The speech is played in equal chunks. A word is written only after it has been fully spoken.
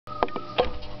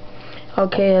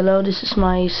Okay, hello, this is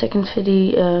my second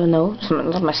video, no, it's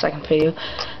not my second video.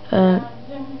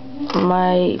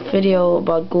 My video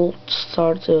about gold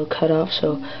started to cut off,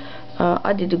 so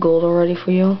I did the gold already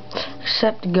for you,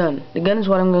 except the gun. The gun is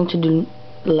what I'm going to do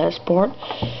the last part.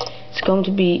 It's going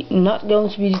to be, not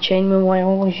going to be the chainmail I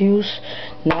always use.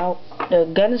 Now, the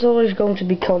gun is always going to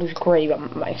be coated gray by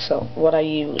myself, what I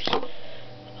use.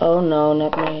 Oh no,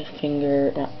 not my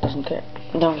finger, no, doesn't care,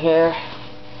 don't care.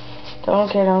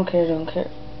 Don't care.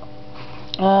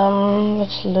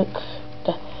 Let's look.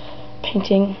 The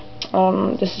painting.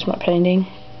 This is my painting.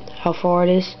 How far it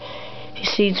is. You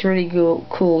see, it's really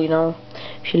cool, you know.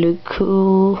 If you look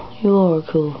cool, you are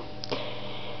cool.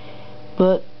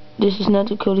 But this is not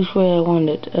the coolest way I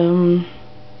wanted.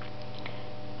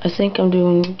 I think I'm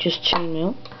doing just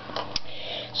chainmail.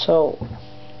 So,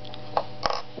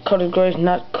 coated gray is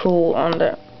not cool on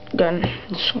the gun.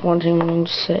 That's one thing I'm going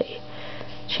to say.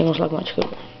 Chainmail's like much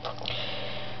cooler.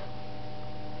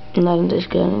 Not in this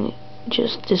gun,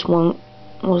 just this one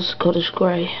was coated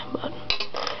gray, but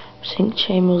I think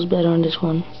chainmail's better on this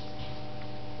one.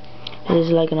 It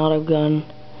is like another gun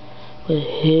with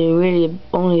really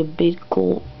only a bit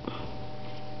gold.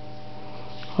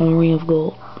 One ring of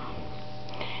gold.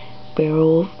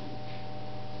 Barrel of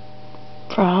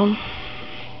brown.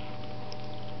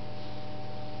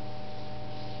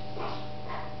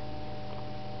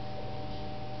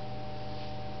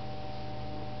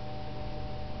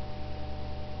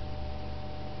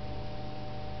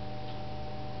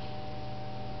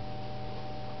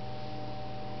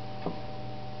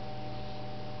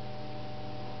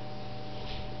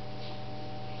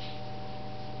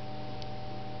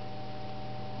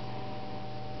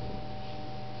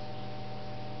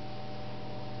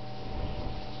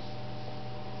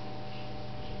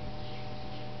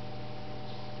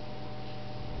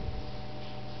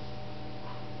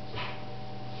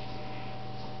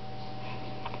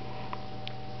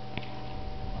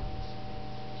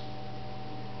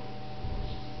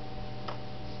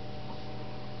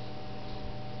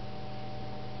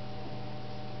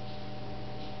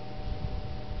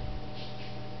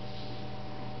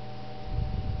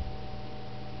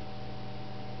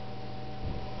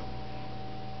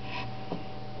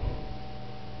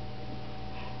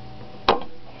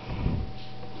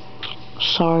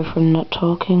 Sorry for not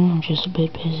talking, I'm just a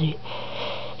bit busy.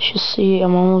 You should see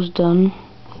I'm almost done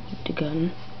with the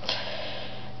gun.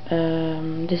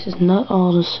 This is not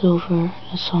all the silver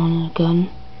that's on the gun.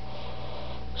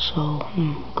 So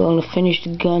I'm going to finish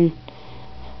the gun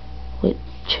with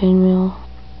chainmail.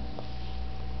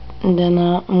 And then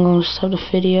I'm going to stop the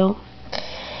video.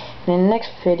 In the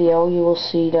next video you will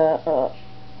see the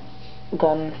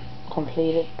gun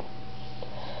completed.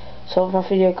 So if my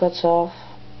video cuts off,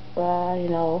 you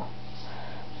know,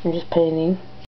 I'm just painting.